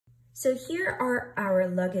So here are our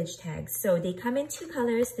luggage tags. So they come in two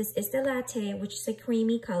colors. This is the Latte, which is a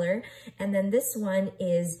creamy color. And then this one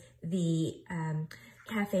is the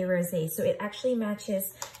Cafe Rosé. So it actually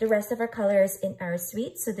matches the rest of our colors in our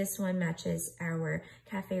suite. So this one matches our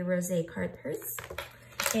Cafe Rosé card purse.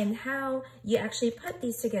 And how you actually put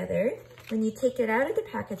these together, when you take it out of the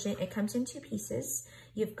packaging, it comes in two pieces.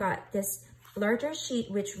 You've got this larger sheet,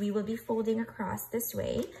 which we will be folding across this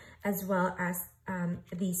way, as well as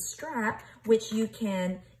the strap, which you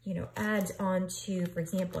can, add on to, for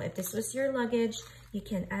example, if this was your luggage, you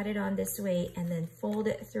can add it on this way and then fold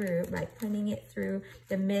it through by putting it through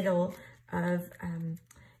the middle of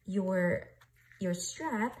your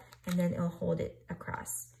strap, and then it'll hold it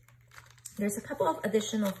across. There's a couple of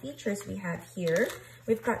additional features we have here.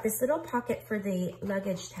 We've got this little pocket for the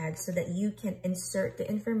luggage tag so that you can insert the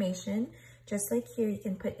information. Just like here, you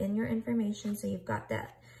can put in your information, so you've got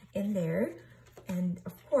that in there. And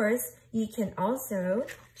of course, you can also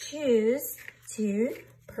choose to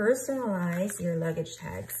personalize your luggage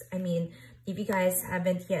tags. I mean, if you guys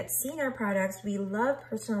haven't yet seen our products, we love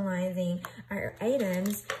personalizing our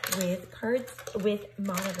items with cards with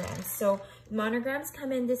monograms. So monograms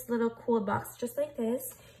come in this little cool box just like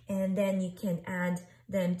this, and then you can add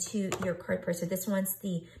them to your card purse. So this one's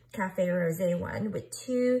the Cafe Rosé one with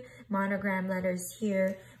two monogram letters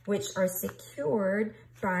here, which are secured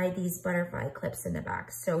by these butterfly clips in the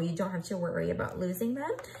back. So you don't have to worry about losing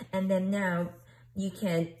them. And then now you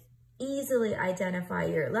can easily identify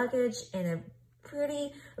your luggage in a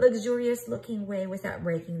pretty luxurious looking way without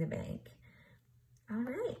breaking the bank. All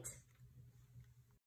right.